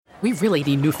We really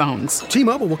need new phones.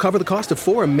 T-Mobile will cover the cost of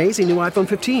 4 amazing new iPhone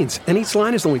 15s, and each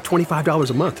line is only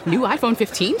 $25 a month. New iPhone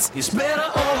 15s? It's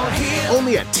better over here.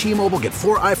 Only at T-Mobile, get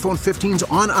 4 iPhone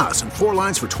 15s on us and 4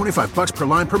 lines for $25 per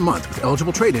line per month with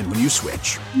eligible trade-in when you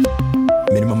switch.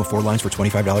 Minimum of 4 lines for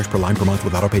 $25 per line per month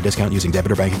with autopay discount using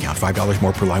debit or bank account. $5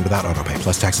 more per line without autopay,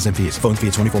 plus taxes and fees. Phone fee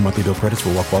at 24 monthly bill credits for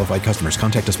well-qualified customers.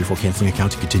 Contact us before canceling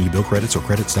account to continue bill credits or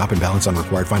credit stop and balance on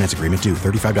required finance agreement due.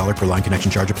 $35 per line connection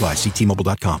charge applies. See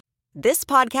T-Mobile.com. This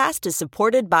podcast is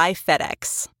supported by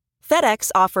FedEx. FedEx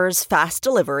offers fast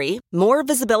delivery, more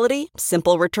visibility,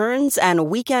 simple returns, and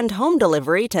weekend home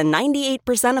delivery to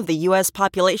 98% of the U.S.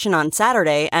 population on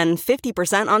Saturday and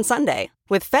 50% on Sunday.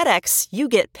 With FedEx, you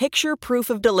get picture proof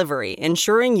of delivery,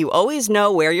 ensuring you always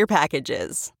know where your package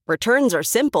is. Returns are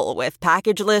simple with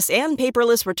packageless and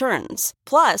paperless returns.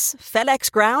 Plus, FedEx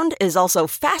Ground is also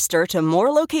faster to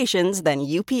more locations than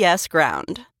UPS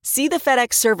Ground. See the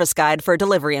FedEx service guide for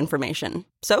delivery information.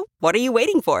 So, what are you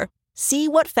waiting for? See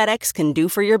what FedEx can do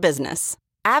for your business.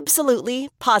 Absolutely,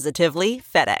 positively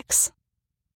FedEx.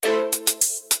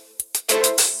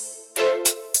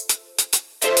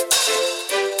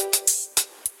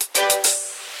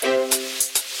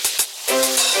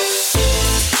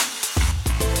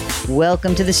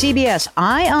 Welcome to the CBS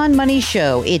Eye on Money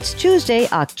show. It's Tuesday,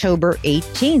 October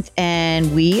 18th,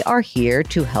 and we are here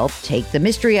to help take the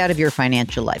mystery out of your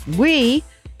financial life. We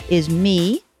is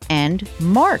me and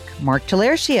Mark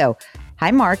Talercio.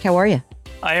 Hi, Mark. How are you?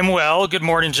 I am well. Good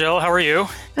morning, Jill. How are you?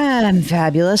 I'm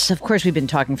fabulous. Of course, we've been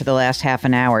talking for the last half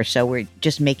an hour, so we're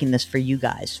just making this for you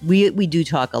guys. We do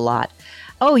talk a lot.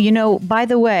 Oh, by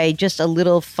the way, just a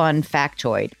little fun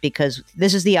factoid, because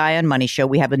this is the Eye on Money show.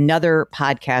 We have another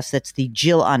podcast that's the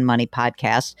Jill on Money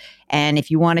podcast. And if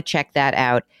you want to check that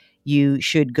out, you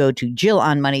should go to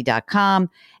jillonmoney.com.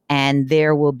 And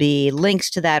there will be links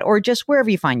to that, or just wherever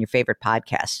you find your favorite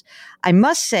podcasts. I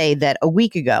must say that a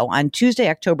week ago, on Tuesday,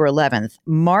 October 11th,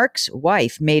 Mark's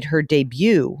wife made her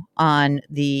debut on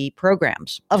the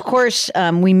programs. Of course,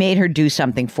 we made her do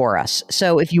something for us.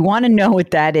 So if you want to know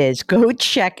what that is, go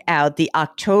check out the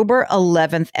October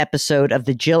 11th episode of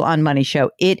the Jill on Money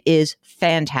show. It is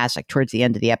fantastic towards the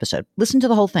end of the episode. Listen to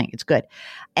the whole thing. It's good.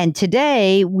 And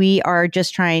today, we are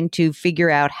just trying to figure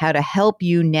out how to help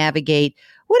you navigate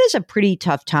what is a pretty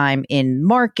tough time in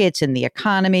markets and the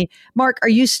economy. Mark, are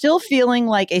you still feeling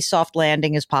like a soft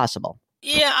landing is possible?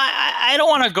 Yeah, I don't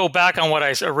want to go back on what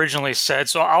I originally said,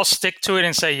 so I'll stick to it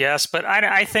and say yes. But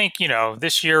I think,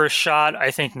 this year is shot. I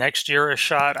think next year is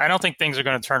shot. I don't think things are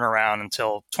going to turn around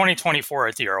until 2024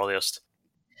 at the earliest.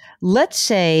 Let's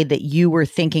say that you were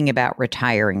thinking about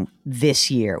retiring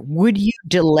this year. Would you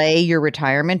delay your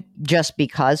retirement just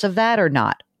because of that or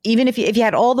not? Even if you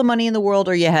had all the money in the world,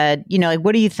 or you had,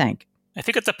 what do you think? I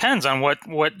think it depends on what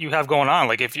you have going on.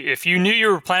 Like if you knew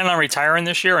you were planning on retiring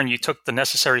this year and you took the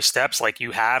necessary steps, like you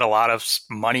had a lot of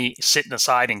money sitting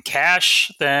aside in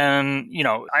cash, then,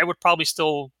 I would probably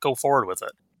still go forward with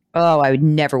it. Oh, I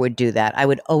would do that. I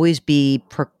would always be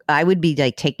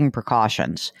like taking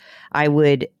precautions. I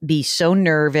would be so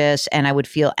nervous, and I would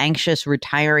feel anxious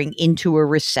retiring into a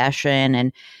recession.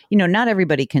 And, not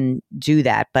everybody can do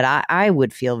that, but I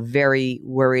would feel very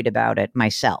worried about it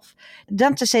myself.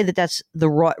 Not to say that that's the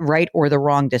right or the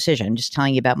wrong decision. I'm just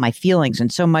telling you about my feelings.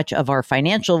 And so much of our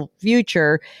financial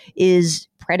future is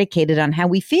predicated on how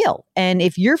we feel. And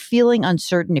if you're feeling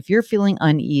uncertain, if you're feeling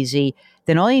uneasy,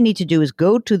 then all you need to do is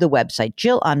go to the website,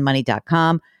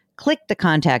 jillonmoney.com, click the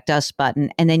Contact Us button,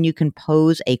 and then you can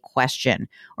pose a question.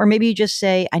 Or maybe you just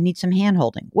say, I need some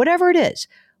hand-holding. Whatever it is,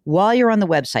 while you're on the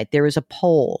website, there is a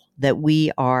poll that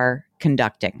we are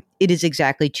conducting. It is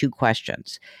exactly 2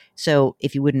 questions. So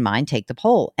if you wouldn't mind, take the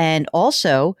poll. And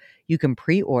also, you can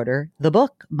pre-order the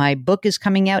book. My book is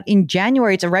coming out in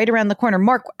January. It's right around the corner.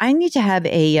 Mark, I need to have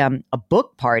a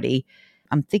book party.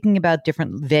 I'm thinking about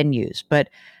different venues, but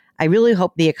I really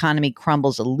hope the economy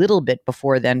crumbles a little bit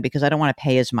before then, because I don't want to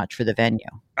pay as much for the venue.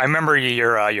 I remember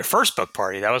your first book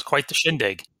party. That was quite the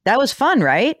shindig. That was fun,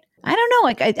 right? I don't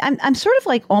know. Like I'm sort of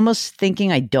like almost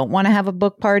thinking I don't want to have a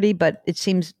book party, but it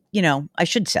seems, I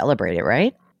should celebrate it,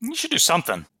 right? You should do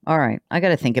something. All right. I got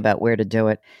to think about where to do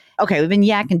it. Okay. We've been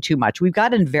yakking too much. We've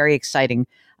got a very exciting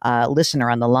listener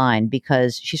on the line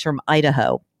because she's from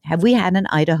Idaho. Have we had an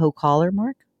Idaho caller,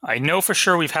 Mark? I know for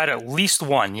sure we've had at least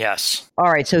one, yes.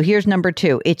 All right, so here's number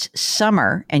 2. It's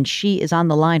Summer, and she is on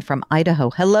the line from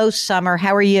Idaho. Hello, Summer.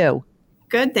 How are you?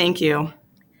 Good, thank you.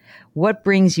 What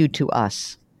brings you to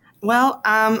us? Well,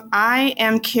 I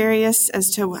am curious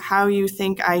as to how you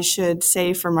think I should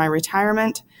save for my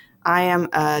retirement. I am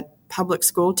a public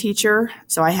school teacher,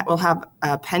 so I will have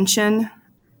a pension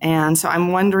And so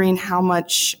I'm wondering how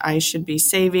much I should be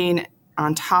saving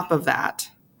on top of that.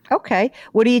 Okay.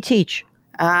 What do you teach?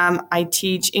 I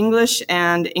teach English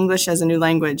and English as a new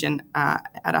language at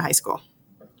a high school.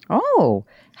 Oh,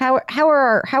 how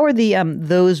are the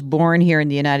those born here in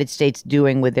the United States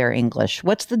doing with their English?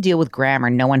 What's the deal with grammar?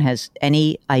 No one has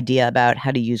any idea about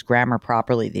how to use grammar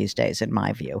properly these days, in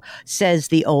my view, says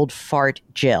the old fart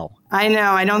Jill. I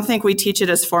know. I don't think we teach it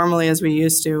as formally as we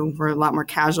used to. We're a lot more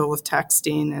casual with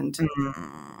texting and.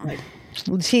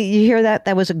 See, you hear that?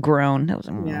 That was a groan. That was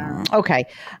Yeah. Okay.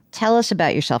 Tell us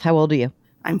about yourself. How old are you?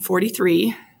 I'm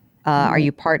 43. Are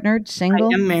you partnered, single?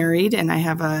 I am married, and I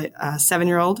have a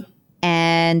 7-year-old.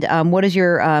 And what does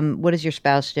your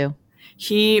spouse do?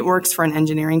 He works for an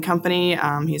engineering company.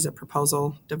 He's a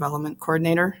proposal development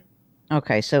coordinator.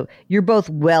 Okay, so you're both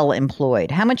well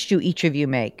employed. How much do each of you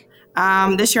make?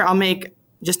 This year I'll make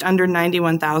just under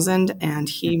 $91,000, and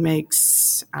he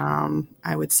makes,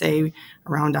 I would say,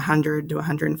 around $100,000 to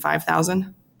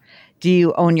 $105,000. Do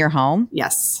you own your home?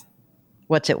 Yes.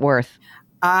 What's it worth?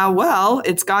 Well,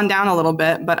 it's gone down a little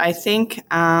bit, but I think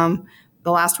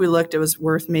the last we looked, it was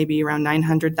worth maybe around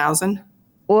 $900,000.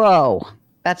 Whoa,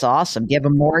 that's awesome. Do you have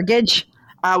a mortgage?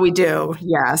 We do,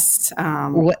 yes.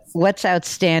 What's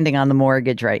outstanding on the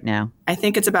mortgage right now? I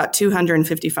think it's about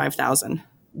 $255,000.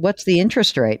 What's the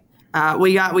interest rate?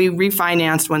 We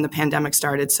refinanced when the pandemic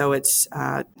started, so it's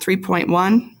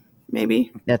 3.1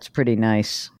 maybe. That's pretty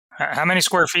nice. How many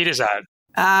square feet is that?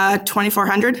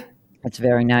 2,400. That's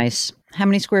very nice. How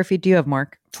many square feet do you have,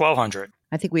 Mark? 1,200.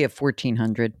 I think we have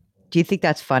 1,400. Do you think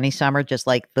that's funny, Summer? Just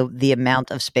like the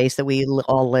amount of space that we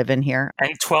all live in here?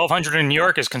 And 1,200 in New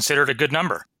York is considered a good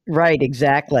number. Right,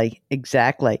 exactly.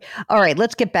 All right,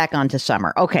 let's get back on to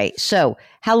Summer. Okay, so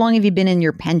how long have you been in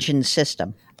your pension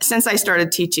system? Since I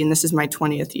started teaching, this is my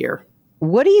 20th year.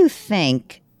 What do you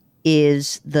think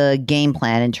is the game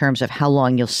plan in terms of how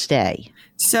long you'll stay?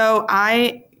 So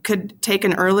I could take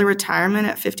an early retirement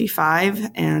at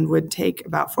 55 and would take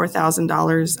about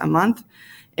 $4,000 a month.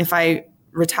 If I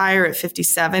retire at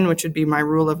 57, which would be my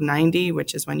rule of 90,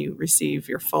 which is when you receive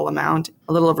your full amount,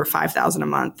 a little over $5,000 a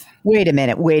month. Wait a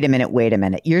minute.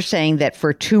 You're saying that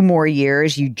for 2 more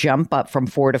years, you jump up from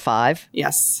 4 to 5?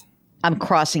 Yes. I'm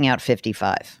crossing out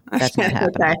 55. That's not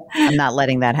happening. Okay. I'm not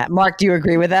letting that happen. Mark, do you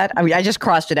agree with that? I mean, I just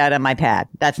crossed it out on my pad.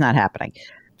 That's not happening.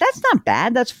 That's not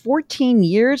bad. That's 14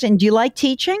 years. And do you like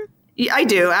teaching? Yeah, I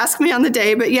do. Ask me on the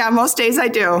day, but yeah, most days I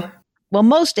do. Well,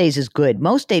 most days is good.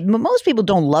 Most people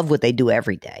don't love what they do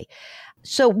every day.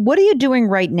 So what are you doing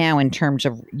right now in terms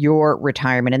of your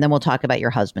retirement? And then we'll talk about your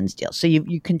husband's deal. So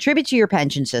you contribute to your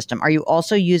pension system. Are you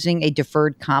also using a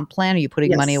deferred comp plan? Are you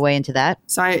putting money away into that?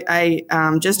 So I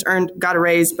just got a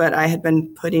raise, but I had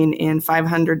been putting in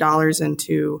 $500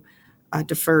 into a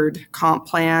deferred comp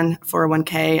plan,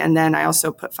 401k, and then I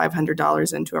also put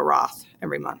 $500 into a Roth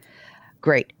every month.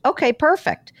 Great. Okay,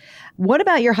 perfect. What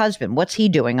about your husband? What's he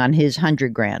doing on his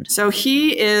 $100,000? So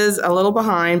he is a little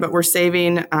behind, but we're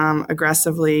saving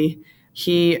aggressively.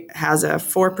 He has a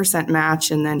 4%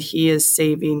 match, and then he is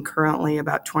saving currently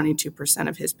about 22%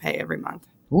 of his pay every month.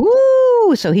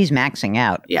 Ooh, so he's maxing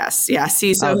out. Yes. Yeah.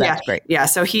 See, so that's great. Yeah.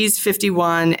 So he's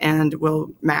 51 and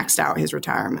will maxed out his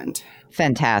retirement.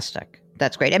 Fantastic.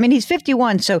 That's great. I mean, he's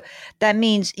 51, so that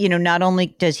means, not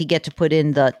only does he get to put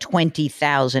in the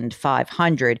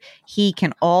 $20,500, he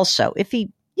can also, if you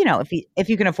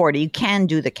can afford it, you can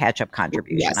do the catch-up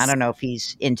contribution. Yes. I don't know if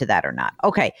he's into that or not.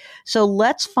 Okay, so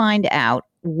let's find out,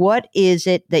 what is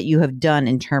it that you have done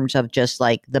in terms of just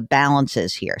like the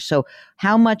balances here? So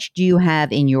how much do you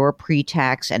have in your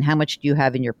pre-tax and how much do you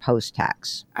have in your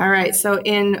post-tax? All right. So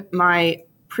in my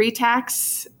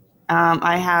pre-tax,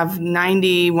 I have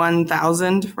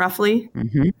 91,000 roughly.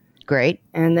 Mm-hmm. Great.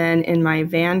 And then in my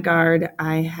Vanguard,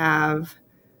 I have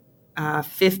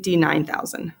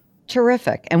 59,000.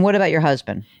 Terrific. And what about your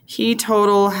husband? He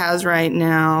total has right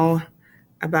now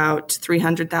about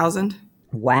 300,000.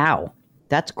 Wow.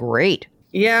 That's great.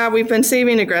 Yeah, we've been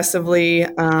saving aggressively.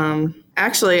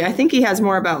 Actually, I think he has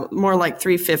more like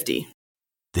 350.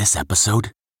 This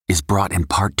episode is brought in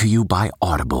part to you by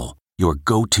Audible, your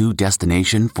go-to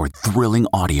destination for thrilling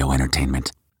audio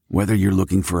entertainment. Whether you're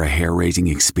looking for a hair-raising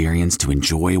experience to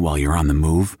enjoy while you're on the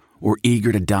move or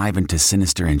eager to dive into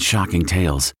sinister and shocking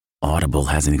tales, Audible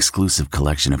has an exclusive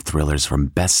collection of thrillers from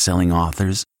best-selling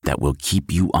authors that will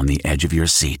keep you on the edge of your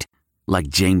seat. Like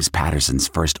James Patterson's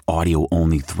first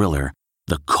audio-only thriller,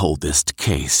 The Coldest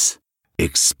Case.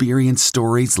 Experience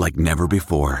stories like never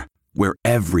before, where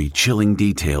every chilling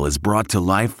detail is brought to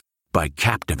life by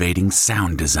captivating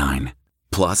sound design.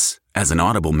 Plus, as an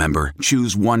Audible member,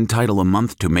 choose one title a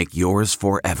month to make yours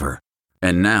forever.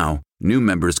 And now, New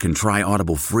members can try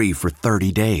Audible free for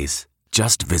 30 days.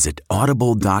 Just visit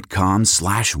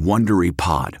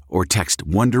audible.com/WonderyPod or text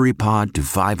WonderyPod to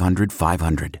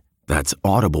 500-500. That's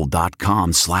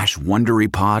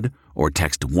audible.com/WonderyPod or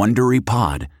text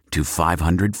WonderyPod to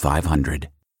 500-500.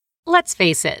 Let's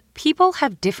face it, people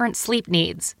have different sleep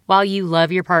needs. While you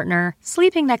love your partner,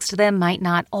 sleeping next to them might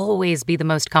not always be the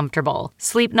most comfortable.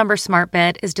 Sleep Number Smart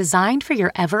Bed is designed for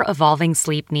your ever-evolving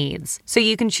sleep needs, so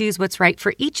you can choose what's right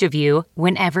for each of you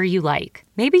whenever you like.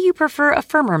 Maybe you prefer a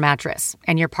firmer mattress,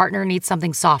 and your partner needs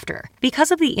something softer.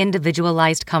 Because of the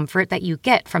individualized comfort that you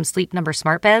get from Sleep Number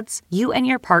Smart Beds, you and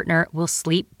your partner will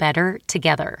sleep better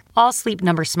together. All Sleep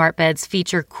Number Smart Beds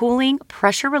feature cooling,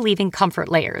 pressure-relieving comfort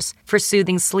layers for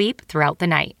soothing sleep throughout the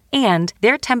night. And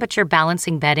their temperature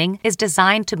balancing bedding is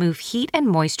designed to move heat and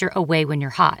moisture away when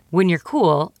you're hot. When you're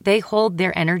cool, they hold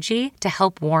their energy to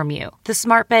help warm you. The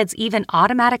smart beds even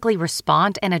automatically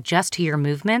respond and adjust to your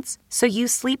movements, so you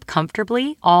sleep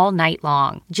comfortably all night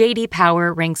long. J.D.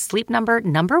 Power ranks Sleep Number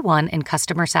 #1 in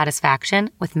customer satisfaction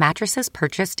with mattresses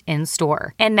purchased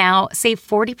in-store. And now, save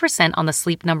 40% on the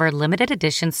Sleep Number limited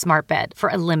edition smart bed for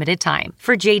a limited time.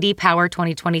 For J.D. Power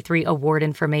 2023 award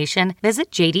information,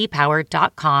 visit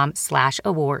jdpower.com/awards.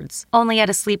 Only at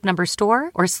a Sleep Number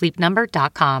store or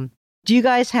sleepnumber.com. Do you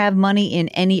guys have money in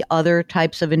any other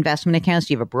types of investment accounts?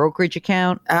 Do you have a brokerage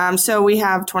account? So we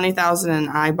have $20,000 in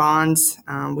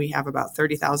iBonds. We have about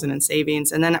 $30,000 in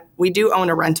savings. And then we do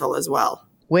own a rental as well.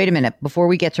 Wait a minute. Before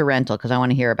we get to rental, because I want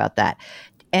to hear about that.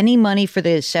 Any money for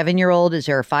the 7-year-old? Is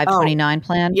there a 529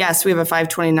 plan? Yes, we have a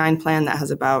 529 plan that has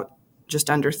about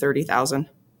just under $30,000.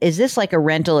 Is this like a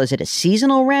rental? Is it a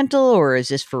seasonal rental, or is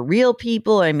this for real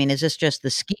people? I mean, is this just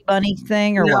the ski bunny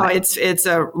thing, or what? No, it's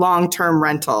a long-term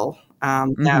rental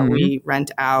that we rent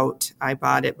out. I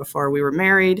bought it before we were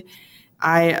married.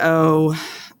 I owe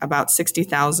about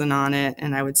 $60,000 on it,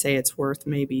 and I would say it's worth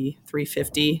maybe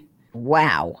 $350,000.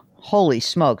 Wow. Holy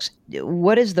smokes.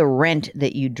 What is the rent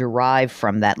that you derive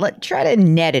from that? Try to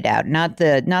net it out, not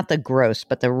the gross,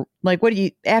 but what do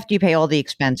you, after you pay all the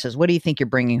expenses, what do you think you're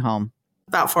bringing home?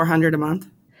 About $400 a month.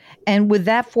 And with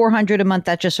that $400 a month,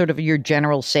 that's just sort of your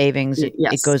general savings.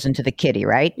 Yes. It goes into the kitty,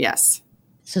 right? Yes.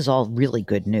 This is all really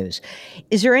good news.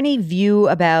 Is there any view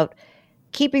about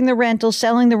keeping the rental,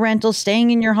 selling the rental,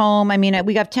 staying in your home? I mean,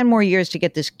 we got 10 more years to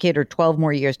get this kid, or 12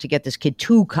 more years to get this kid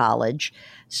to college.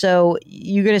 So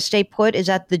you're going to stay put? Is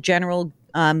that the general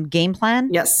game plan?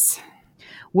 Yes.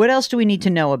 What else do we need to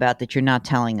know about that you're not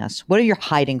telling us? What are you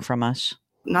hiding from us?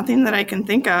 Nothing that I can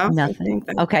think of. Nothing.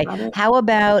 Okay. How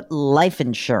about life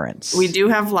insurance? We do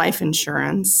have life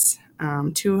insurance,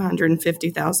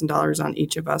 $250,000 on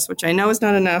each of us, which I know is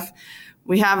not enough.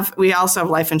 We also have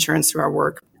life insurance through our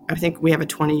work. I think we have a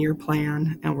 20-year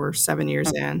plan, and we're 7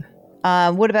 years in.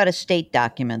 What about estate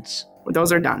documents?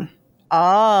 Those are done.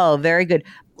 Oh, very good.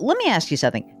 Let me ask you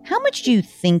something. How much do you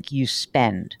think you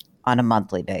spend on a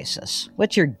monthly basis?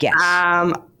 What's your guess?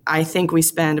 I think we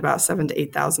spend about $7,000 to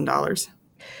 $8,000.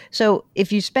 So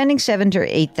if you're spending $7,000 to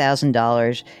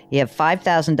 $8,000, you have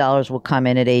 $5,000 will come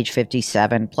in at age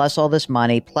 57, plus all this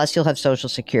money, plus you'll have Social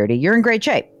Security. You're in great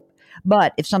shape.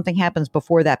 But if something happens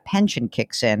before that pension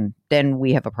kicks in, then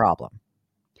we have a problem.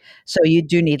 So you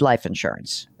do need life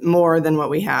insurance. More than what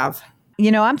we have.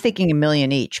 You know, I'm thinking $1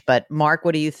 million each, but Mark,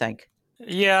 what do you think?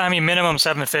 Yeah, I mean, minimum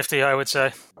 $750,000, I would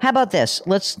say. How about this?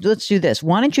 Let's do this.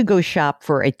 Why don't you go shop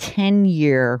for a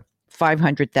 10-year,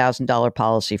 $500,000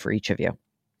 policy for each of you?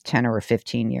 10 or a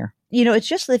 15-year. You know, it's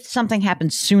just if something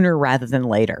happens sooner rather than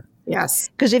later. Yes.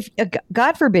 Because if,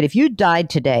 God forbid, if you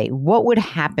died today, what would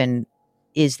happen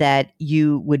is that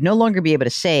you would no longer be able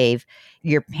to save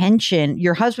your pension.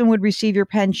 Your husband would receive your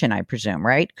pension, I presume,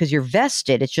 right? Because you're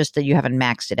vested. It's just that you haven't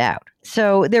maxed it out.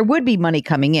 So there would be money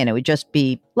coming in. It would just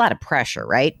be a lot of pressure,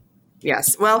 right?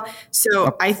 Yes. Well,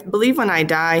 so I believe when I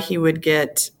die, he would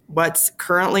get what's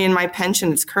currently in my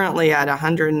pension. It's currently at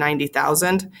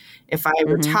 $190,000. If I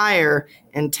retire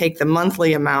and take the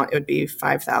monthly amount, it would be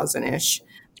 $5,000-ish.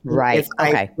 Right. If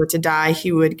I were to die,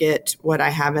 he would get what I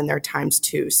have in there times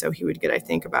 2. So he would get, I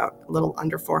think, about a little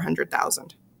under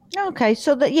 $400,000. Okay.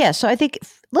 So so I think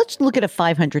let's look at a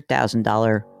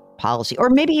 $500,000 policy, or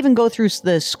maybe even go through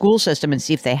the school system and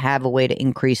see if they have a way to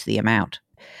increase the amount.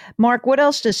 Mark, what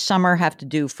else does Summer have to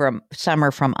do from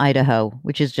Idaho,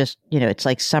 which is just, it's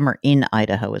like summer in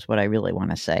Idaho is what I really want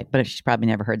to say, but she's probably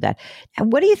never heard that.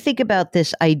 And what do you think about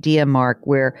this idea, Mark,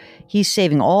 where he's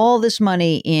saving all this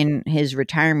money in his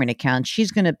retirement account?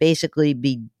 She's going to basically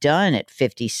be done at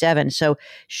 57. So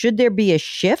should there be a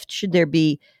shift? Should there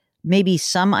be maybe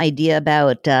some idea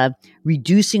about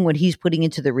reducing what he's putting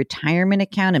into the retirement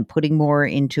account and putting more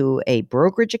into a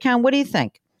brokerage account? What do you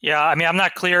think? Yeah, I mean, I'm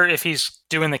not clear if he's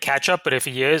doing the catch-up, but if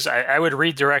he is, I would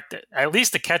redirect at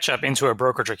least the catch-up into a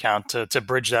brokerage account to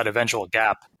bridge that eventual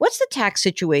gap. What's the tax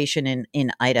situation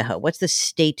in Idaho? What's the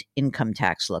state income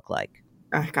tax look like?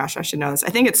 Oh, gosh, I should know this. I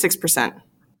think it's 6%.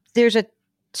 There's a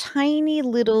tiny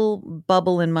little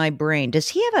bubble in my brain. Does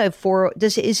he have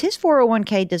is his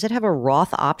 401k, does it have a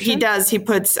Roth option? He does. He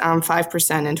puts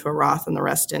 5% into a Roth and the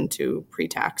rest into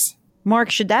pre-tax.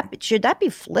 Mark, should that be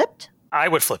flipped? I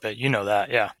would flip it. You know that,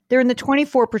 yeah. They're in the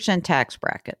 24% tax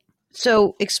bracket.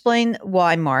 So explain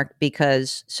why, Mark,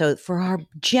 because for our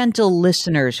gentle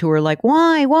listeners who are like,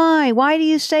 why do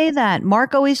you say that?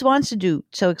 Mark always wants to do.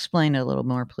 So explain it a little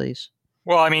more, please.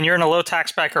 Well, I mean, you're in a low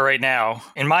tax bracket right now.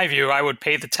 In my view, I would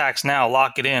pay the tax now,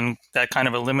 lock it in. That kind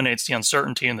of eliminates the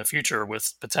uncertainty in the future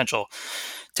with potential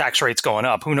tax rates going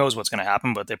up. Who knows what's going to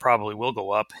happen, but they probably will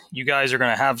go up. You guys are going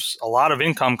to have a lot of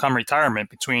income come retirement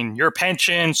between your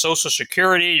pension, Social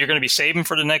Security. You're going to be saving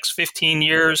for the next 15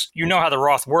 years. You know how the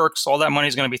Roth works. All that money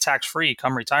is going to be tax-free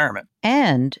come retirement.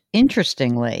 And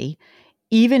interestingly,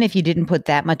 even if you didn't put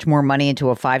that much more money into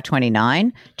a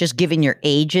 529, just given your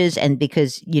ages and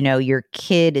because, your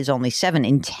kid is only 7,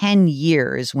 in 10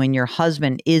 years when your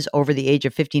husband is over the age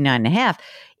of 59 and a half,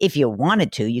 if you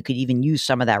wanted to, you could even use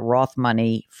some of that Roth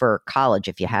money for college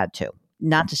if you had to.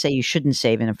 Not to say you shouldn't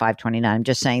save in a 529. I'm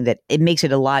just saying that it makes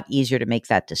it a lot easier to make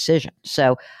that decision.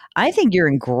 So I think you're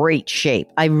in great shape.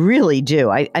 I really do.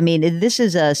 I mean, this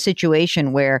is a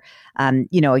situation where,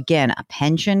 again, a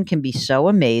pension can be so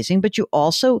amazing, but you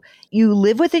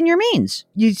live within your means.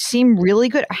 You seem really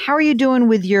good. How are you doing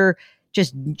with your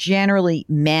just generally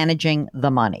managing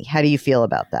the money? How do you feel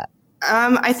about that?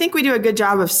 I think we do a good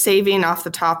job of saving off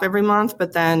the top every month,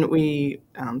 but then we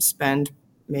spend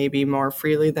maybe more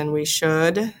freely than we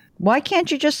should. Why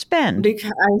can't you just spend?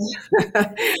 Because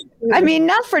I mean,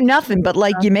 not for nothing, but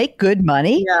you make good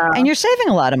money and you're saving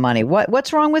a lot of money.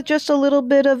 What's wrong with just a little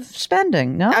bit of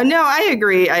spending? No, no, I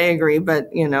agree. But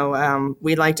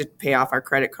we like to pay off our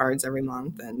credit cards every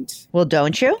month, and well,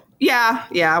 don't you?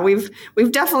 Yeah.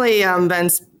 We've definitely been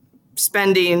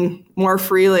spending more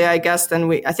freely, I guess, than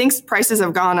I think prices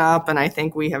have gone up, and I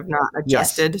think we have not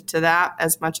adjusted to that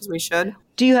as much as we should.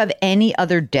 Do you have any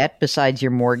other debt besides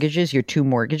your mortgages, your 2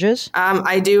 mortgages?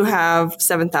 I do have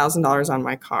 $7,000 on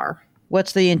my car.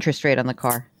 What's the interest rate on the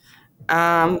car?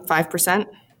 5%.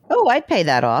 Oh, I'd pay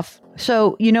that off.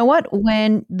 So you know what?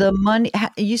 When the money,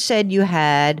 you said you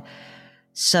had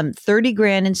some 30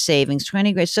 grand in savings,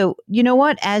 20 grand. So you know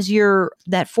what? As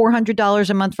that $400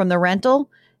 a month from the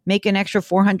rental, make an extra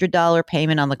 $400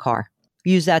 payment on the car.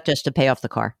 Use that just to pay off the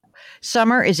car.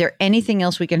 Summer, is there anything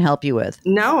else we can help you with?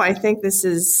 No, I think this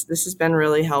has been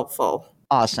really helpful.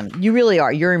 Awesome. You really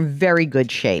are. You're in very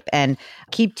good shape. And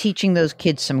keep teaching those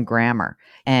kids some grammar.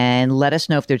 And let us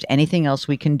know if there's anything else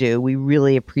we can do. We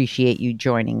really appreciate you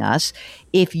joining us.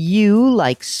 If you,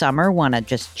 like Summer, want to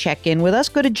just check in with us,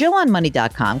 go to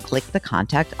JillOnMoney.com, click the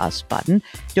Contact Us button.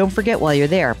 Don't forget while you're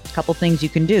there, a couple things you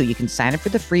can do. You can sign up for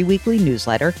the free weekly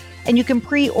newsletter, and you can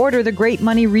pre-order the Great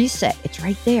Money Reset. It's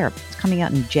right there. It's coming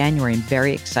out in January. I'm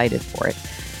very excited for it.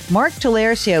 Mark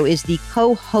Talercio is the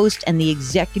co-host and the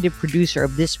executive producer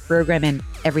of this program and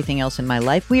everything else in my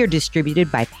life. We are distributed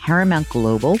by Paramount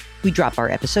Global. We drop our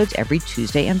episodes every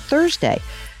Tuesday and Thursday.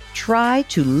 Try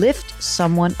to lift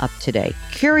someone up today.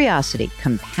 Curiosity,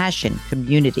 compassion,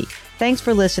 community. Thanks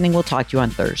for listening. We'll talk to you on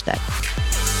Thursday.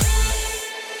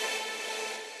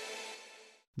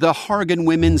 The Hargan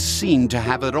women seemed to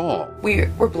have it all. We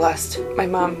were blessed. My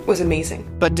mom was amazing.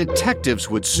 But detectives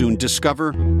would soon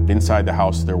discover... inside the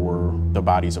house, there were the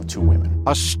bodies of 2 women.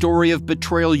 A story of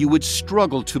betrayal you would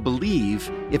struggle to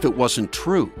believe if it wasn't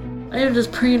true. I am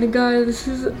just praying to God, this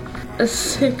is a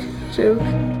sick joke.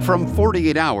 From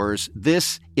 48 Hours,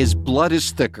 this is Blood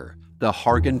is Thicker, the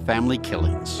Hargan Family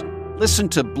Killings. Listen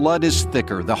to Blood is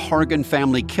Thicker, the Hargan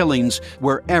Family Killings,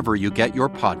 wherever you get your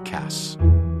podcasts.